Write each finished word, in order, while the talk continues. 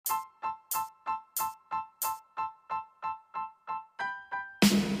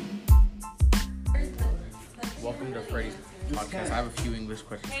welcome to Freddie's podcast. I have a few English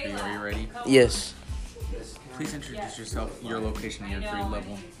questions for you. Are you ready? Yes. Please introduce yourself, your location, and your grade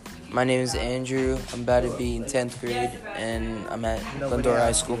level. My name is Andrew. I'm about to be in 10th grade, and I'm at Glendora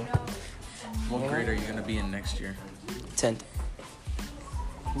High School. What grade are you going to be in next year? 10th.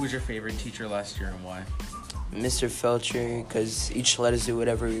 Who was your favorite teacher last year and why? Mr. Felcher, because each let us do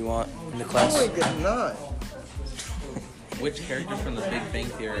whatever we want in the class. Oh my God, not. Which character from the Big Bang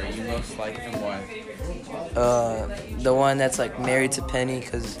Theory are you most like and why? The one that's like married to Penny,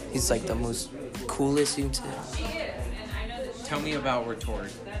 because he's like the most coolest, you can say. Tell me about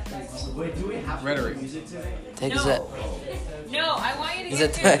rhetoric. Rhetoric. Take us that. No, I want you to Is get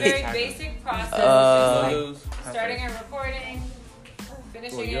it through a like- very basic process. Logos. Starting a recording,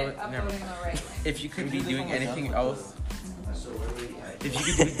 finishing Well, you're- it, uploading the right. If you could be doing anything else,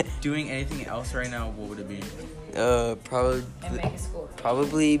 doing anything else right now, what would it be? And make a score.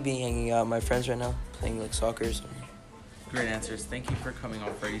 Probably be hanging out with my friends right now, playing like soccer or something. Great answers. Thank you for coming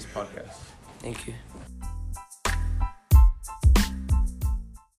on Freddie's podcast. Thank you.